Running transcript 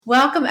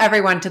Welcome,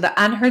 everyone, to the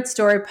Unheard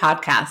Story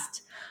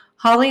podcast.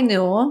 Holly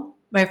Newell,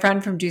 my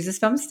friend from Jesus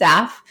Film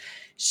staff,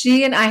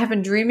 she and I have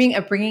been dreaming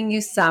of bringing you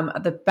some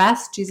of the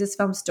best Jesus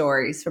Film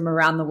stories from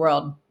around the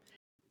world.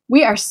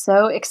 We are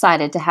so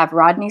excited to have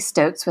Rodney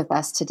Stokes with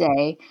us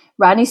today.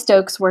 Rodney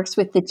Stokes works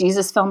with the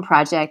Jesus Film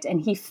Project, and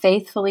he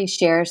faithfully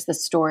shares the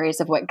stories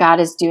of what God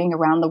is doing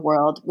around the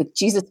world with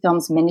Jesus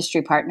Film's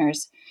ministry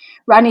partners.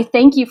 Rodney,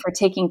 thank you for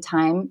taking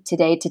time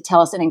today to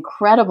tell us an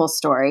incredible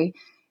story.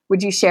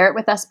 Would you share it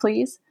with us,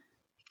 please?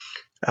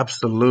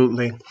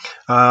 Absolutely.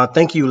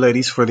 Thank you,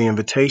 ladies, for the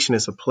invitation.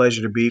 It's a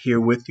pleasure to be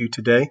here with you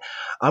today.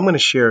 I'm going to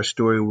share a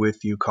story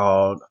with you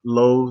called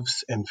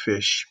Loaves and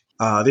Fish.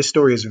 This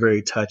story is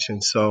very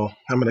touching, so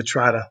I'm going to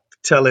try to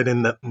tell it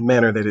in the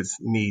manner that it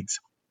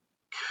needs.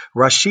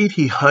 Rashid,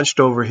 he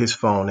hunched over his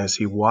phone as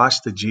he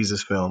watched the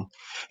Jesus film.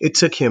 It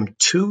took him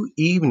 2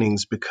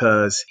 evenings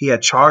because he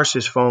had charged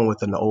his phone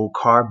with an old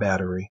car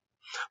battery.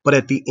 But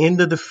at the end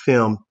of the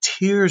film,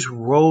 tears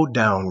rolled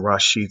down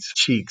Rashid's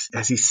cheeks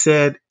as he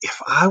said,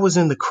 "If I was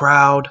in the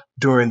crowd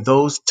during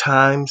those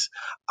times,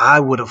 I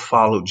would have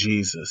followed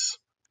Jesus."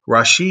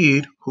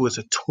 Rashid, who is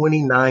a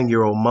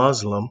 29-year-old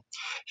Muslim,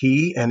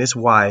 he and his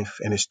wife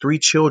and his 3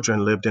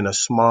 children lived in a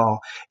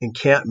small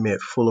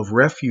encampment full of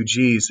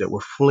refugees that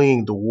were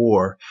fleeing the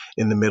war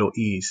in the Middle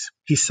East.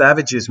 He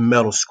savages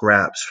metal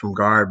scraps from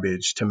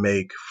garbage to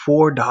make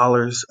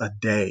 $4 a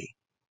day.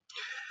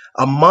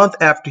 A month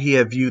after he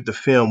had viewed the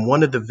film,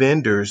 one of the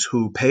vendors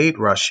who paid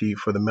Rashid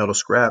for the metal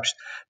scraps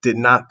did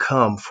not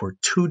come for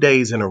 2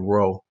 days in a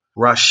row.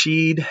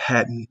 Rashid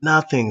had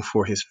nothing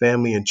for his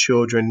family and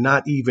children,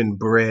 not even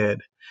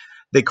bread.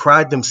 They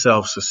cried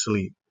themselves to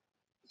sleep.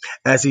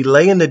 As he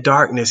lay in the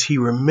darkness, he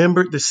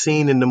remembered the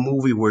scene in the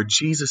movie where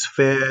Jesus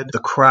fed the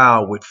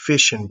crowd with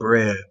fish and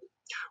bread.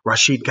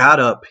 Rashid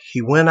got up,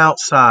 he went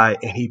outside,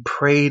 and he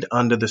prayed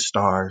under the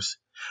stars.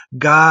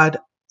 "God,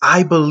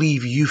 I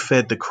believe you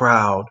fed the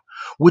crowd.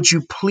 Would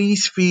you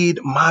please feed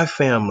my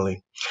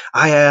family?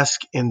 I ask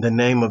in the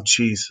name of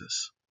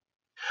Jesus."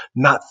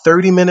 Not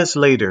 30 minutes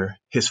later,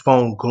 his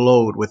phone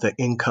glowed with an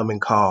incoming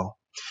call.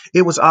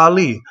 It was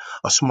Ali,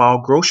 a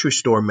small grocery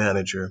store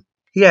manager.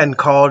 He hadn't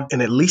called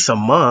in at least a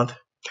month.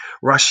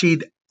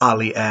 "Rashid,"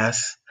 Ali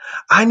asked,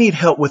 "I need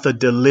help with a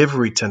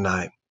delivery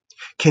tonight.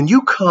 Can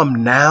you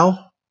come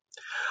now?"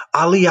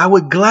 "Ali, I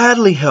would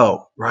gladly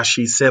help,"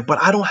 Rashid said, "but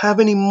I don't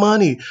have any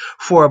money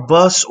for a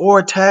bus or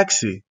a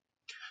taxi."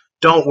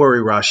 "Don't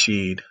worry,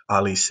 Rashid,"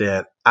 Ali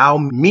said. "I'll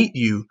meet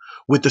you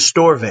with the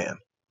store van."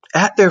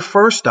 At their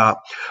first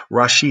stop,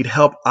 Rashid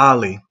helped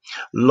Ali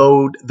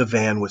load the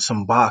van with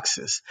some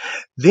boxes.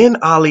 Then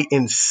Ali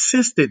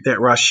insisted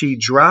that Rashid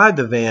drive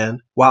the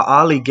van while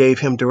Ali gave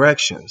him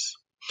directions.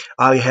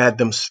 Ali had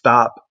them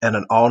stop at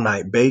an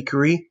all-night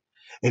bakery,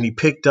 and he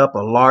picked up a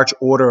large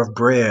order of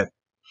bread.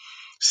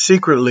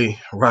 Secretly,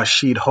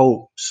 Rashid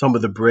hoped some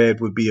of the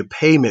bread would be a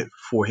payment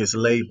for his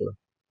labor.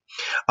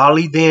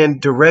 Ali then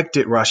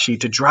directed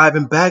Rashid to drive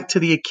him back to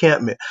the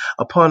encampment.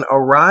 Upon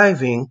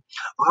arriving,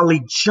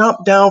 Ali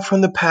jumped down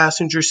from the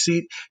passenger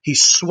seat. He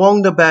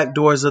swung the back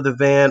doors of the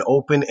van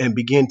open and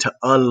began to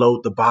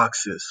unload the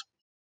boxes.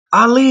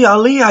 Ali,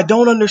 I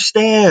don't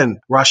understand,"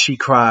 Rashid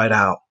cried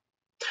out.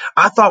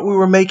 "I thought we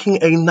were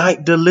making a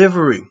night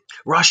delivery."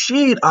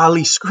 "Rashid,"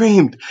 Ali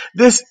screamed,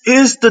 "this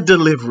is the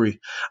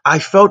delivery. I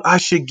felt I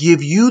should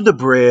give you the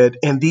bread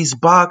and these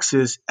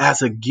boxes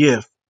as a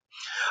gift."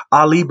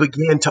 Ali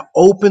began to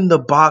open the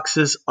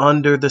boxes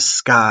under the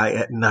sky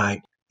at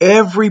night.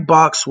 Every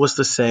box was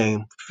the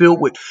same,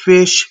 filled with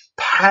fish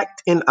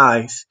packed in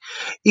ice.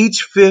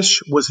 Each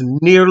fish was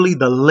nearly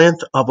the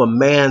length of a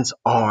man's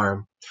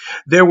arm.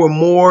 There were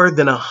more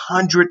than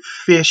 100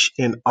 fish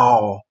in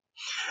all.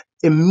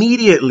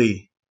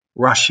 Immediately,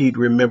 Rashid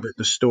remembered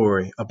the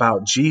story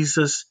about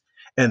Jesus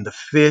and the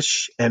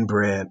fish and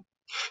bread.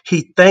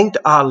 He thanked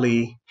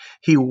Ali,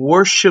 he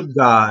worshiped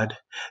God,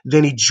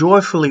 then he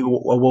joyfully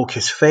awoke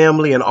his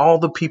family and all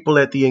the people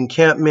at the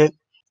encampment.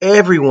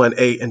 Everyone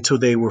ate until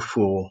they were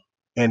full.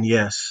 And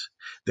yes,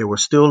 there were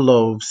still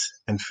loaves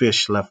and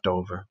fish left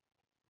over.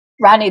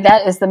 Rodney,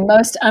 that is the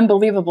most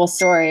unbelievable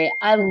story.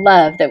 I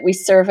love that we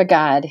serve a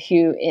God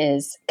who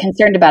is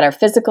concerned about our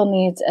physical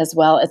needs as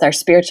well as our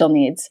spiritual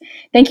needs.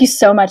 Thank you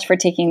so much for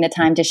taking the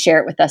time to share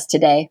it with us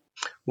today.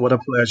 What a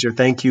pleasure.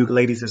 Thank you,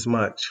 ladies, as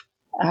much.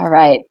 All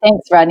right.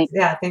 Thanks, Rodney.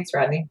 Yeah, thanks,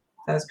 Rodney.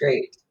 That was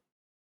great.